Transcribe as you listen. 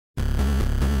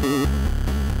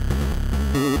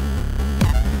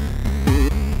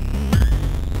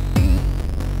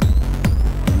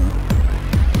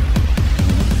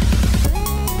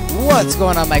What's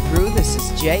going on, my crew? This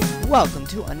is Jay. Welcome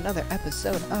to another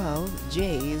episode of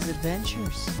Jay's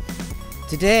Adventures.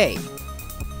 Today,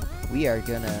 we are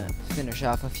gonna finish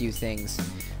off a few things.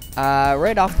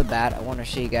 Right off the bat, I want to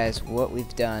show you guys what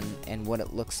we've done and what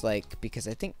it looks like, because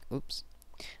I think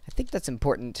that's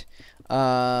important.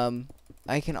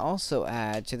 I can also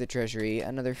add to the treasury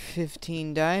another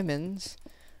 15 diamonds.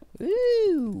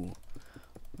 Woo!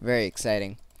 Very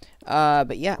exciting.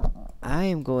 But yeah, I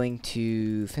am going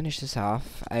to finish this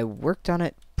off. I worked on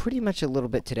it pretty much a little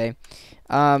bit today.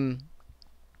 Pop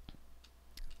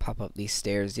up these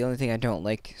stairs. The only thing I don't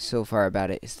like so far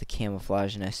about it is the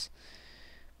camouflageness.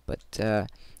 But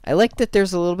I like that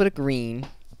there's a little bit of green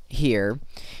here.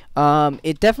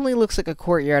 It definitely looks like a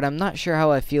courtyard. I'm not sure how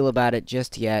I feel about it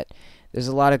just yet. There's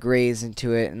a lot of grays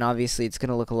into it, and obviously it's going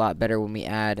to look a lot better when we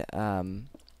add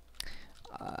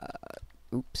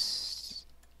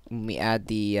when we add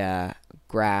the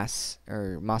grass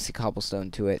or mossy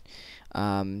cobblestone to it.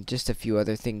 Just a few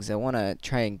other things I want to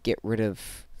try and get rid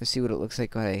of. Let's see what it looks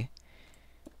like when I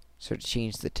sort of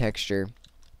change the texture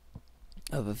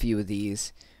of a few of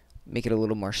these, make it a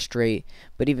little more straight.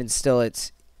 But even still,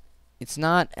 it's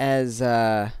not as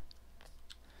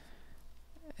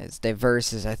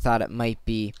diverse as I thought it might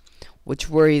be, which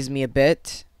worries me a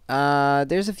bit.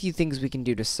 There's a few things we can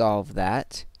do to solve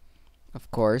that, of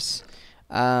course.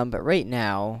 But right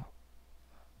now,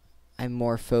 I'm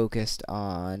more focused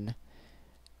on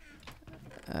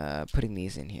putting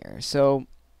these in here. So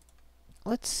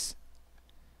let's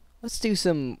do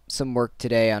some work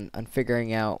today on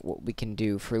figuring out what we can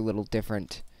do for little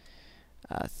different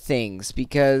things,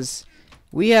 because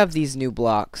we have these new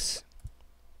blocks,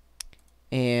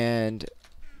 and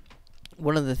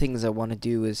one of the things I want to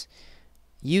do is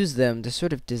use them to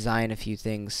sort of design a few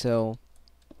things. So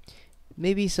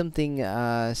maybe something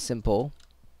simple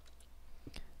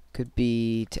could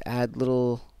be to add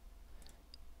little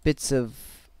bits of,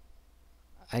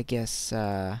 I guess,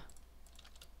 I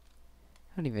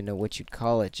don't even know what you'd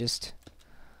call it, just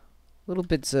little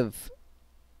bits of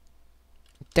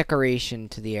decoration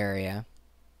to the area.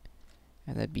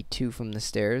 And that'd be 2 from the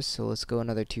stairs, so let's go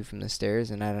another 2 from the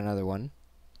stairs and add another one.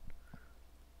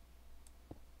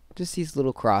 Just these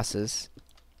little crosses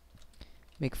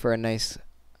make for a nice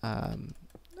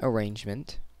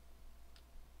arrangement.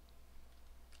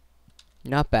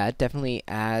 Not bad, definitely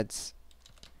adds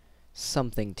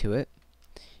something to it.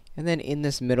 And then in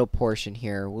this middle portion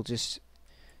here, we'll just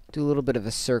do a little bit of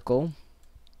a circle.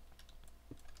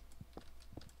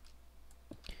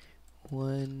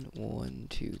 1, 1,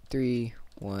 2, 3,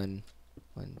 1,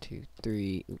 1, 2,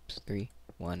 3, oops, 3,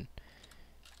 1,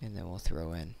 and then we'll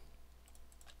throw in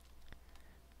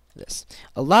this.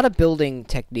 A lot of building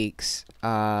techniques,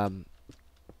 in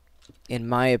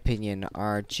my opinion,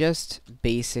 are just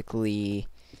basically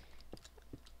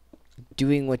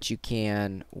doing what you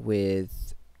can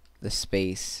with the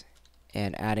space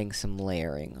and adding some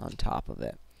layering on top of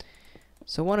it.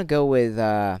 So I want to go with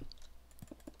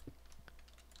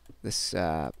this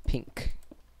pink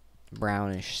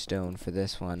brownish stone for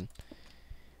this one,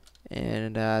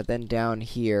 and then down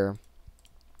here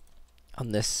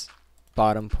on this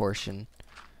bottom portion,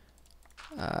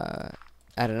 add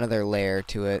another layer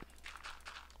to it,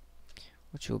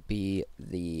 which will be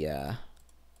the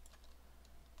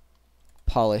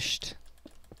polished.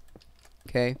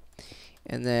 Okay,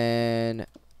 and then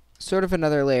sort of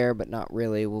another layer, but not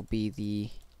really, will be the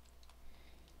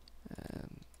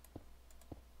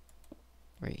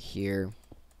right here,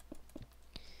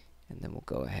 and then we'll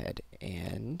go ahead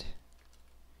and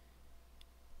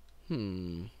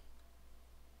I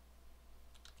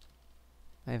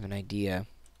have an idea.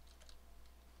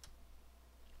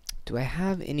 Do I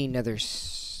have any nether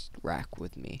rack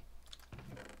with me?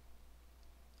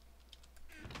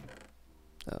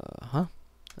 I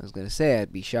was gonna say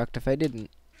I'd be shocked if I didn't.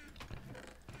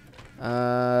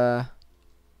 I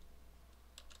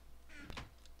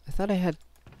thought I had.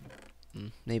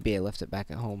 Maybe I left it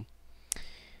back at home.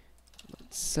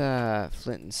 Let's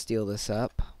flint and steel this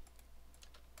up.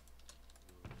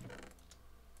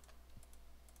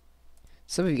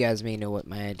 Some of you guys may know what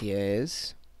my idea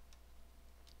is,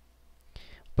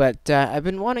 but I've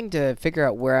been wanting to figure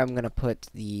out where I'm gonna put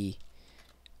the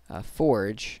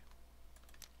forge,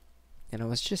 and I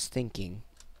was just thinking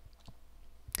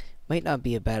might not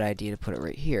be a bad idea to put it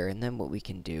right here. And then what we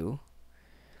can do,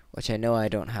 which I know I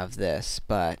don't have this,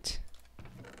 but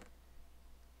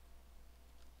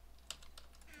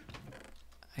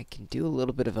I can do a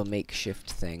little bit of a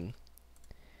makeshift thing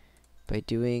by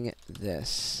doing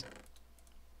this.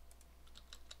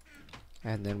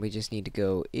 And then we just need to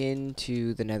go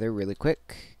into the nether really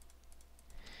quick.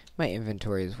 My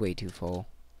inventory is way too full.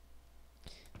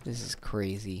 This is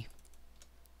crazy.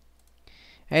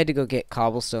 I had to go get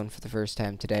cobblestone for the first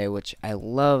time today, which I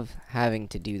love having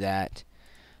to do that.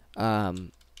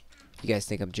 You guys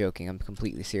think I'm joking. I'm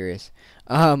completely serious.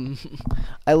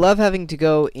 I love having to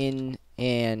go in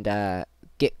and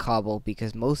get cobble,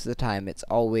 because most of the time it's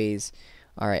always,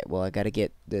 alright, well, I gotta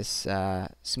get this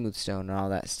smooth stone and all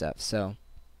that stuff. So,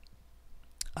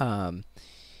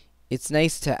 it's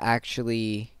nice to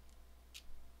actually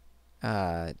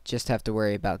just have to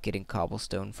worry about getting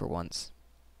cobblestone for once.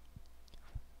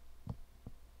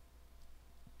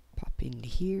 Pop in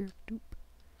here. Doop.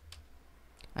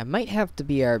 I might have to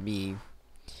BRB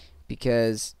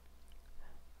because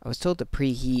I was told to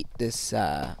preheat this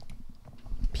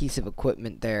piece of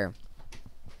equipment there.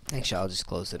 Actually, I'll just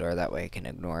close the door, that way I can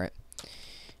ignore it.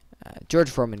 George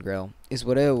Foreman grill is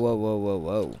what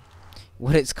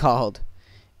what it's called,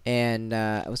 and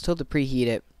I was told to preheat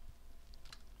it,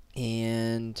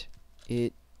 and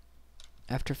it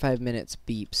after 5 minutes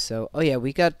beeps. So oh yeah,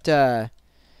 we got a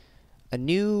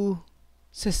new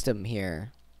system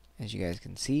here, as you guys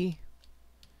can see.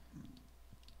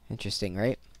 Interesting,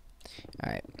 right?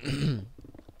 Alright.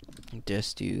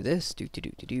 Just do this.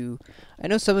 Do. I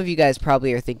know some of you guys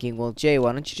probably are thinking, well, Jay,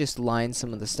 why don't you just line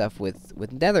some of the stuff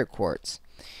with nether quartz?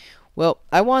 Well,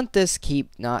 I want this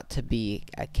keep not to be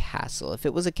a castle. If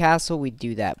it was a castle, we'd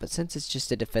do that. But since it's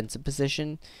just a defensive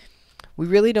position, we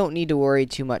really don't need to worry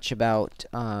too much about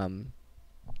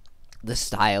the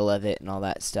style of it and all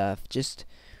that stuff. Just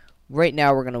right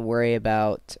now, we're going to worry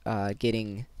about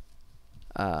getting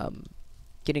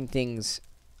things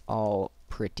all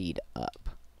prettied up.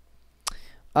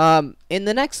 In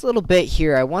the next little bit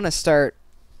here, I want to start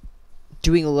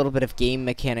doing a little bit of game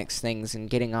mechanics things and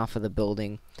getting off of the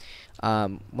building.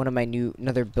 One of my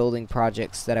another building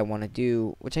projects that I want to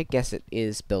do, which I guess it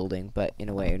is building, but in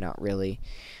a way not really,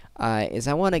 is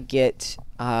I want to get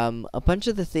a bunch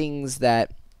of the things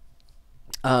that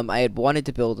I had wanted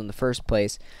to build in the first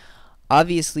place.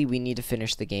 Obviously, we need to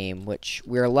finish the game, which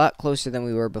we're a lot closer than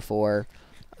we were before.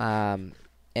 And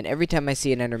every time I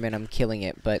see an Enderman, I'm killing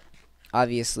it, but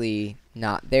obviously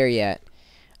not there yet.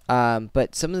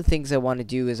 But some of the things I want to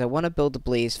do is I want to build the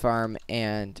Blaze Farm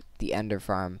and the Ender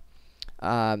Farm.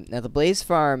 Now, the Blaze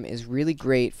Farm is really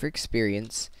great for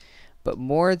experience, but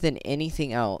more than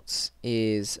anything else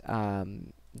is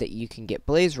that you can get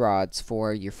blaze rods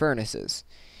for your furnaces.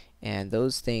 And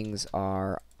those things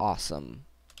are awesome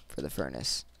for the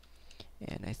furnace.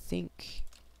 And I think...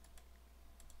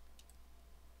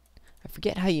 I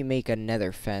forget how you make a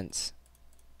nether fence.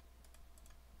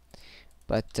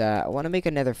 But I want to make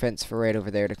a nether fence for right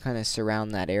over there to kind of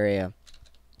surround that area.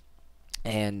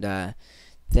 And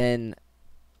then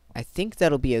I think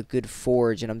that'll be a good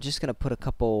forge. And I'm just going to put a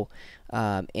couple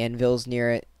anvils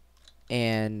near it.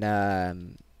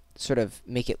 And sort of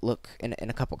make it look, in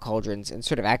a couple cauldrons. And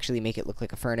sort of actually make it look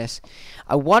like a furnace.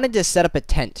 I wanted to set up a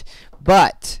tent.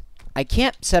 But I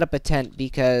can't set up a tent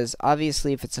because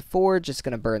obviously if it's a forge, it's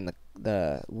going to burn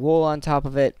the wool on top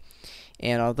of it.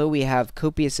 And although we have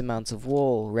copious amounts of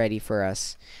wool ready for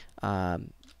us,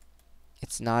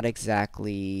 it's not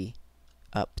exactly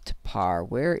up to par.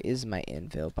 Where is my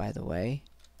anvil, by the way?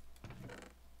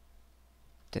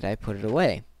 Did I put it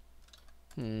away?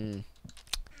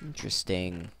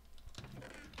 Interesting.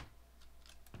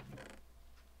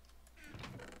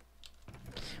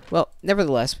 Well,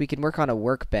 nevertheless, we can work on a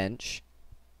workbench.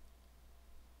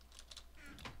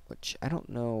 Which I don't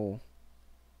know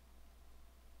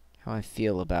how I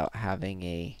feel about having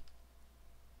a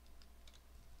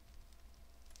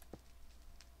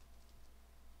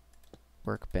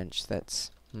workbench that's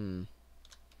this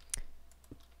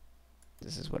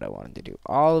is what I wanted to do.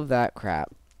 All of that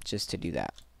crap just to do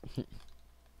that.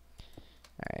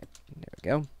 Alright, there we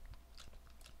go.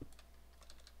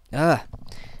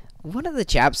 One of the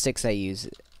chapsticks I use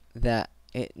that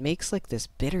it makes like this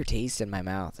bitter taste in my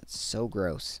mouth. It's so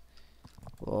gross.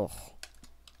 Ugh.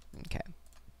 Okay.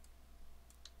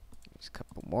 There's a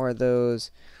couple more of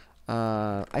those.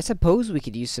 I suppose we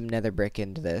could use some nether brick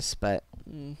into this, but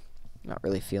not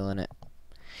really feeling it.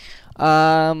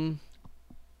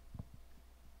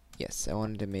 Yes, I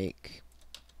wanted to make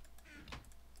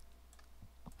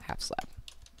half slab.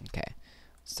 Okay.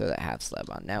 Let's throw that half slab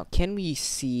on. Now, can we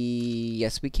see?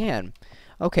 Yes, we can.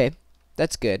 Okay.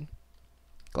 That's good.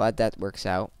 Glad that works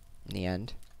out in the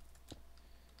end.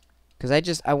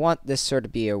 Because I want this sort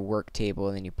of be a work table,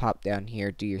 and then you pop down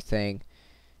here, do your thing,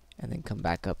 and then come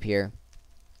back up here.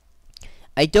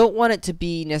 I don't want it to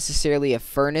be necessarily a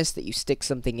furnace that you stick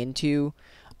something into.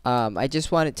 I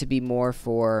just want it to be more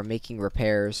for making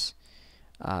repairs,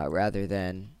 rather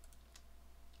than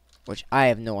which I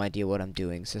have no idea what I'm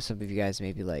doing. So some of you guys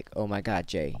may be like, oh my god,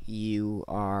 Jay, you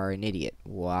are an idiot.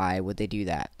 Why would they do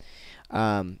that?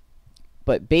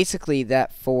 But basically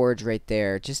that forge right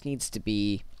there just needs to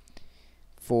be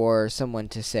for someone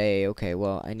to say, okay,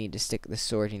 well, I need to stick the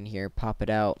sword in here, pop it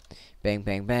out, bang,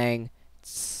 bang, bang,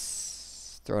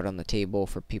 throw it on the table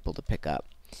for people to pick up.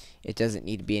 It doesn't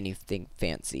need to be anything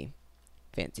fancy.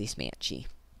 Fancy smanchy.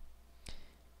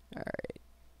 Alright.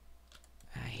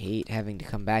 I hate having to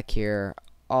come back here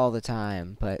all the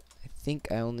time, but I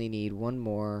think I only need one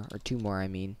more, or two more, I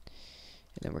mean,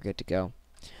 and then we're good to go.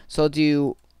 So I'll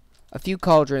do a few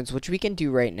cauldrons, which we can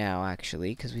do right now,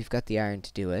 actually, because we've got the iron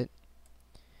to do it.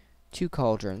 2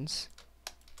 cauldrons,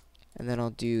 and then I'll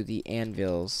do the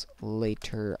anvils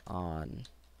later on.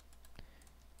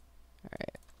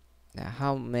 Alright. Now,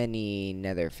 how many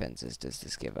nether fences does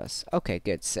this give us? Okay,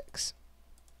 good, 6.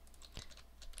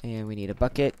 And we need a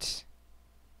bucket.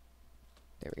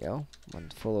 There we go.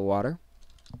 One full of water.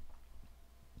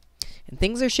 And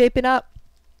things are shaping up.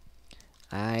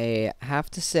 I have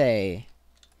to say,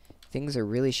 things are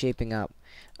really shaping up.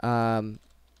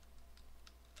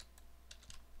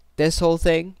 This whole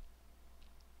thing,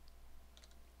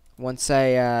 once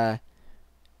I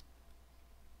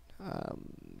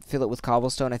fill it with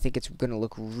cobblestone, I think it's going to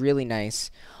look really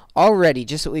nice. Already,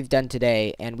 just what we've done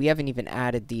today, and we haven't even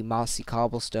added the mossy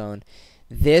cobblestone,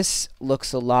 this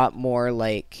looks a lot more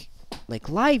like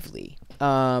lively,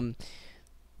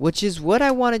 which is what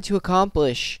I wanted to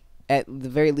accomplish at the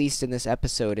very least in this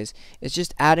episode, is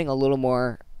just adding a little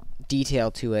more detail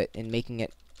to it and making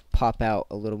it pop out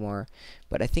a little more.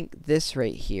 But I think this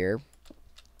right here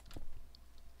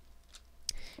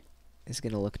is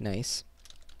going to look nice.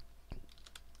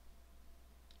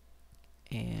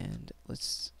 And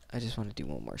I just want to do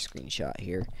one more screenshot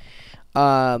here.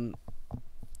 Yeah,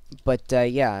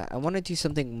 I want to do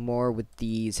something more with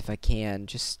these if I can.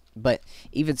 But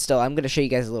even still, I'm going to show you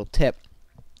guys a little tip.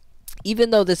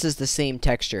 Even though this is the same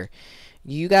texture,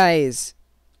 you guys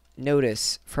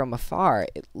notice from afar,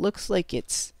 it looks like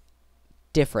it's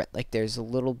different. Like there's a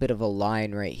little bit of a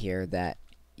line right here that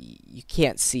you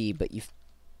can't see, but you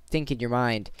think in your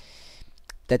mind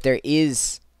that there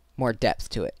is more depth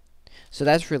to it. So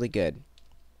that's really good.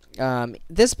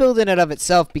 This build in and of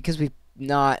itself, because we've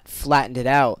not flattened it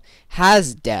out,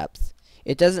 has depth.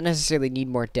 It doesn't necessarily need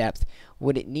more depth.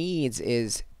 What it needs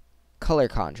is color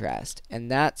contrast, and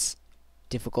that's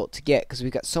difficult to get because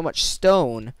we've got so much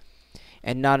stone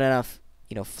and not enough,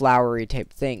 flowery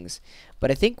type things.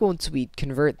 But I think once we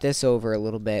convert this over a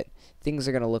little bit, things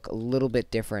are going to look a little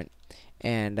bit different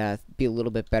and be a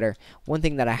little bit better. One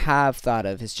thing that I have thought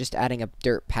of is just adding a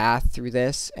dirt path through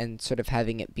this and sort of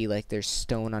having it be like there's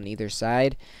stone on either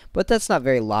side. But that's not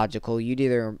very logical. You'd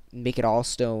either make it all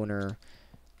stone or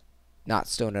not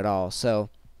stone at all. So,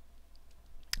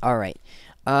 alright.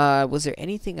 Was there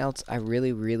anything else I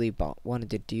really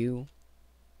wanted to do?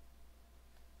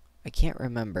 I can't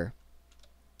remember.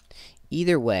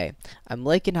 Either way, I'm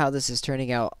liking how this is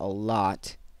turning out a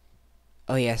lot.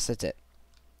 Oh yes, that's it.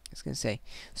 I was going to say.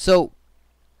 So,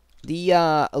 the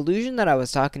illusion that I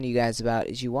was talking to you guys about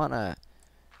is you want to...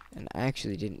 And I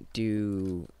actually didn't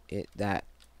do it that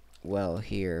well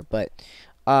here. But,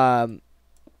 you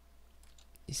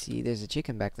see, there's a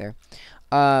chicken back there.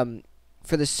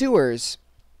 For the sewers,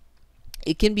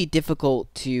 it can be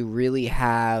difficult to really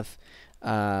have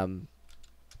a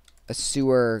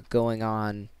sewer going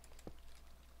on.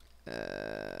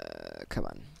 Come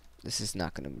on. This is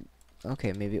not going to...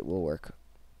 Okay, maybe it will work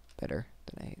better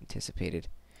than I anticipated.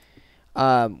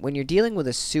 When you're dealing with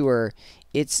a sewer,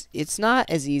 it's not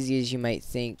as easy as you might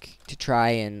think to try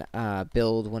and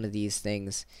build one of these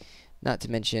things. Not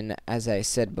to mention, as I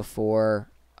said before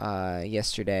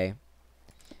yesterday,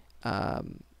 I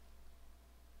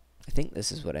think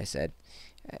this is what I said.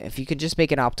 If you can just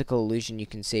make an optical illusion, you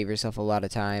can save yourself a lot of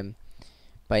time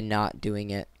by not doing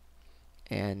it.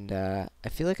 And I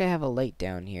feel like I have a light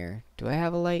down here. Do I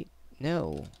have a light?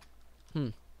 No.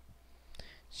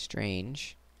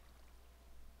 Strange.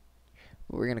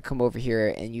 We're going to come over here,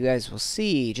 and you guys will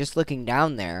see, just looking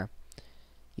down there,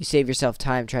 you save yourself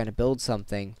time trying to build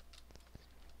something.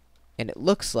 And it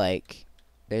looks like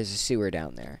there's a sewer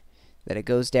down there. That it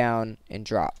goes down and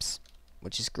drops,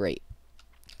 which is great.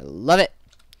 I love it.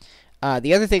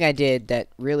 The other thing I did that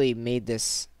really made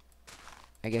this,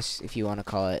 I guess if you want to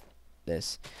call it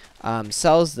this,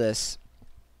 sells this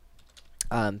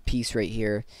piece right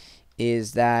here,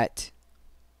 is that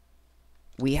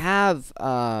we have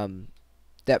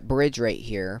that bridge right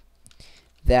here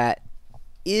that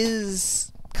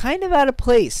is kind of out of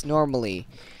place normally.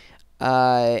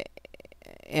 And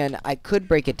I could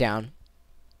break it down,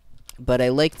 But I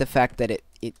like the fact that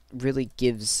it really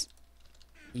gives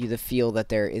you the feel that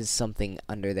there is something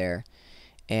under there.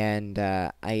 And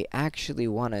I actually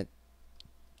want to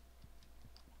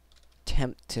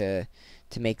attempt to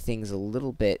make things a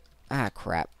little bit... Ah,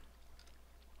 crap.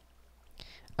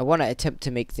 I want to attempt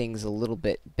to make things a little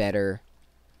bit better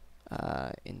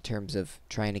in terms of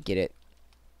trying to get it...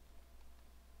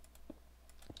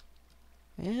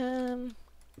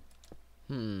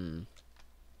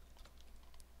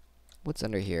 What's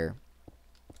under here?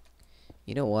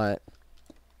 You know what?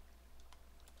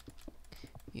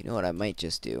 You know what I might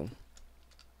just do?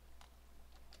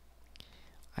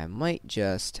 I might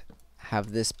just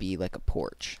have this be like a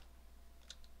porch.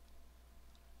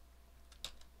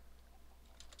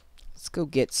 Let's go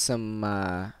get some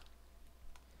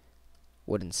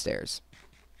wooden stairs.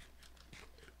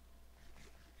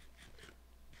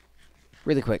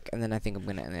 Really quick, and then I think I'm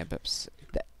gonna end up...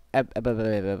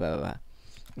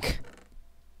 Okay.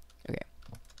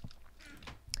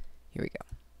 Here we go.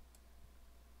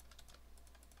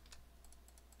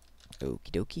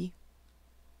 Okie dokie.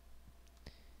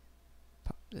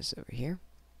 Pop this over here.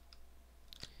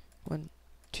 1,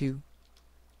 2,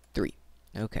 3.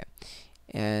 Okay.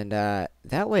 And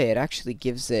that way it actually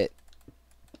gives it...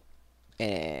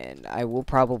 And I will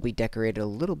probably decorate it a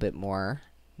little bit more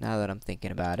now that I'm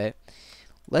thinking about it.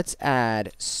 Let's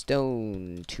add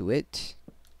stone to it.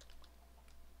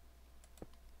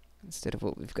 Instead of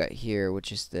what we've got here,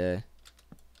 which is the...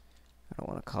 I don't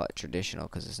want to call it traditional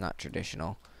because it's not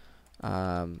traditional.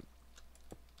 But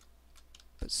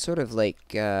sort of like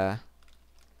little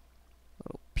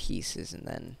pieces, and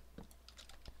then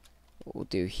what we'll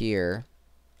do here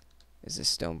is a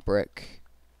stone brick,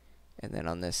 and then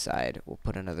on this side we'll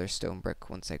put another stone brick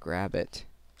once I grab it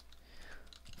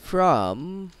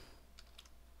from...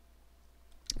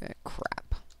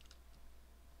 crap.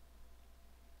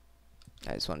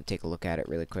 I just want to take a look at it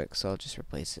really quick, so I'll just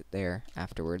replace it there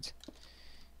afterwards.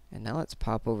 And now let's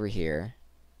pop over here,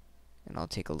 and I'll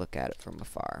take a look at it from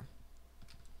afar.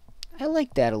 I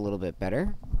like that a little bit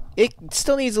better. It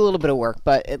still needs a little bit of work,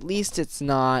 but at least it's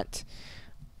not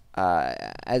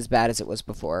as bad as it was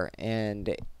before, and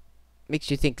it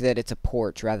makes you think that it's a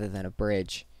porch rather than a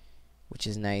bridge, which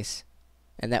is nice.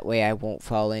 And that way I won't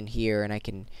fall in here, and I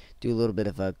can do a little bit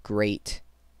of a grate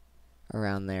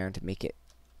around there to make it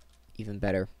even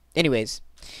better. Anyways,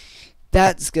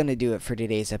 that's gonna do it for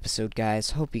today's episode,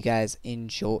 guys. Hope you guys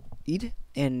enjoyed,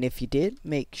 and if you did,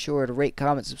 make sure to rate,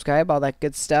 comment, subscribe, all that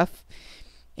good stuff.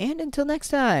 And until next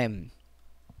time,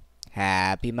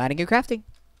 happy mining and crafting.